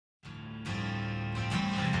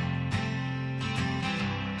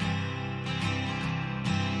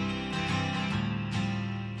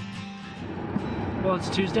Well, it's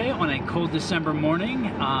Tuesday on a cold December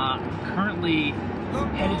morning. Currently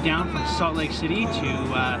headed down from Salt Lake City to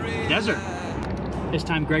the desert. This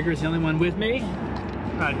time Gregor's the only one with me.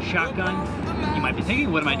 Riding shotgun. You might be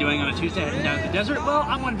thinking, what am I doing on a Tuesday heading down to the desert? Well,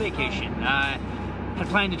 I'm on vacation. Had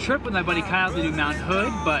planned a trip with my buddy Kyle to do Mount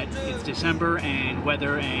Hood, but it's December and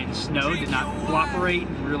weather and snow did not cooperate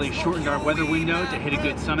and really shortened our weather window to hit a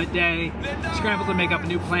good summit day. Scrambled to make up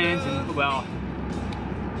new plans and, well,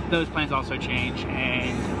 those plans also change,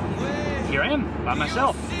 and here I am by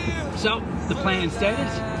myself. So the plan instead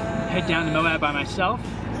is head down to Moab by myself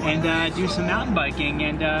and do some mountain biking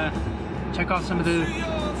and check off some of the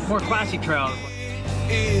more classic trails.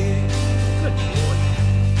 Good Lord.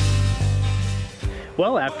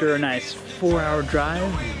 Well, after a nice 4-hour drive,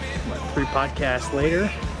 3 podcasts later,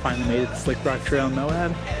 finally made it to the Slickrock Trail in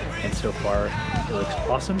Moab, and so far it looks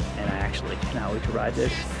awesome, and I actually cannot wait to ride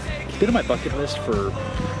this. It's been on my bucket list for,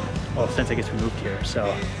 well, since I guess we moved here, so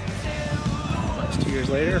almost 2 years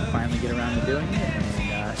later, finally get around to doing it,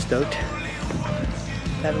 and stoked to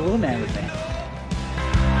have a little man with me.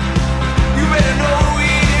 You better know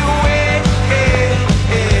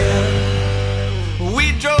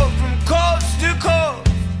we drove from coast to coast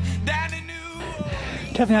down in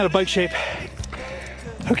Definitely out of bike shape.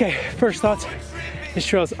 Okay, first thoughts. This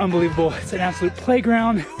trail is unbelievable. It's an absolute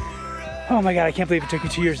playground. Oh my God, I can't believe it took me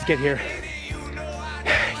 2 years to get here.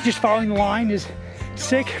 Just following the line is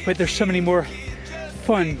sick, but there's so many more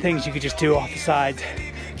fun things you could just do off the sides.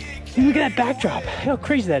 And look at that backdrop, how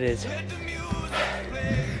crazy that is.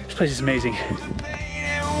 This place is amazing.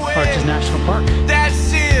 Arches National Park. That's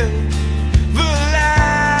silver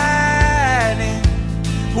lining,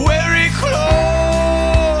 very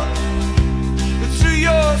close to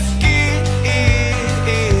your skin.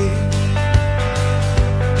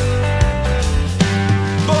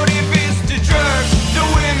 But if it's the drugs, the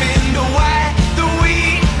women, the wine, the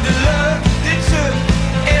weed, the love that took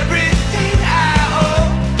everything I owe,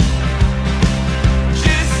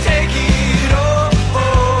 just take it all.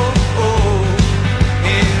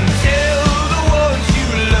 And tell the ones you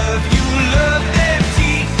love them,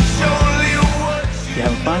 teach only what you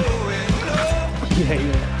having fun?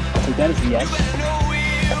 Yeah. So that is a yes.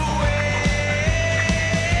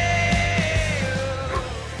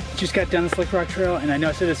 Just got down the Slickrock Trail, and I know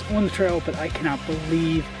I said this on the trail, but I cannot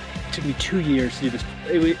believe it took me 2 years to do this.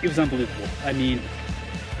 It was unbelievable. I mean,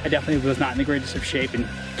 I definitely was not in the greatest of shape and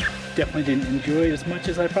definitely didn't enjoy it as much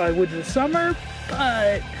as I probably would in the summer,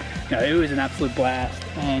 but no, it was an absolute blast,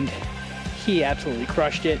 and he absolutely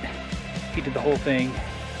crushed it. He did the whole thing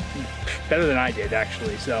better than I did,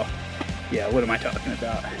 actually, so yeah, what am I talking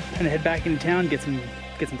about? Gonna head back into town, get some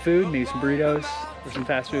food, maybe some burritos or some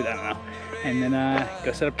fast food, I don't know, and then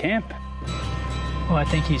go set up camp. Well, I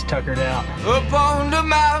think he's tuckered out. Up on the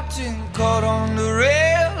mountain, caught on the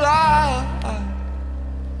rail line.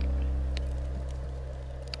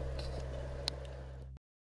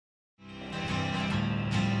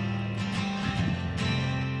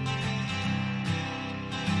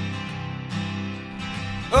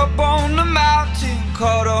 Up on the mountain,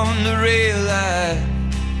 caught on the rail line.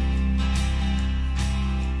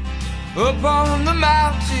 Up on the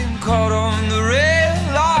mountain, caught on the rail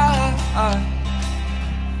line.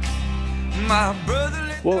 My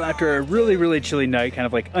brother. Well, after a really chilly night, kind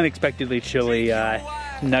of like unexpectedly chilly,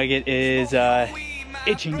 Nugget is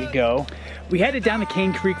itching to go. We headed down to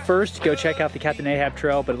Cane Creek first to go check out the Captain Ahab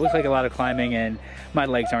Trail, but it looked like a lot of climbing and my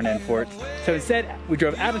legs aren't in for it. So instead, we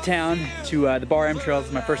drove out of town to the Bar M Trail. This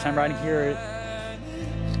is my first time riding here.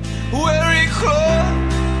 Very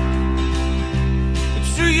close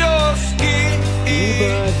to your skin.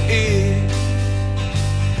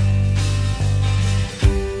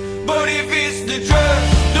 But if it's the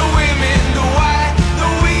drugs, the women, the wine, the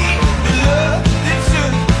weed, the love that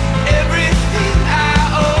took everything I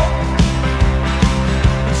owe,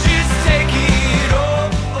 just take it all.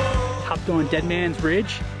 Hopped on Dead Man's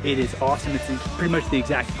Ridge. It is awesome. It's pretty much the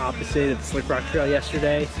exact opposite of the Slickrock Trail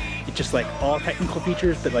yesterday. It's just like all technical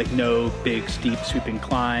features, but like no big steep sweeping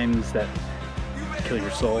climbs that kill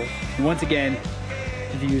your soul. And once again,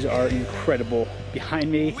 the views are incredible.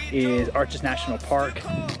 Behind me is Arches National Park,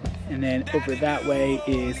 and then over that way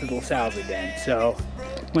is the Little Sal's again. So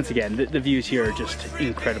once again, the views here are just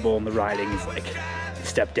incredible, and the riding is like a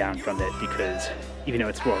step down from it because even though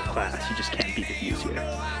it's world class, you just can't beat the views here.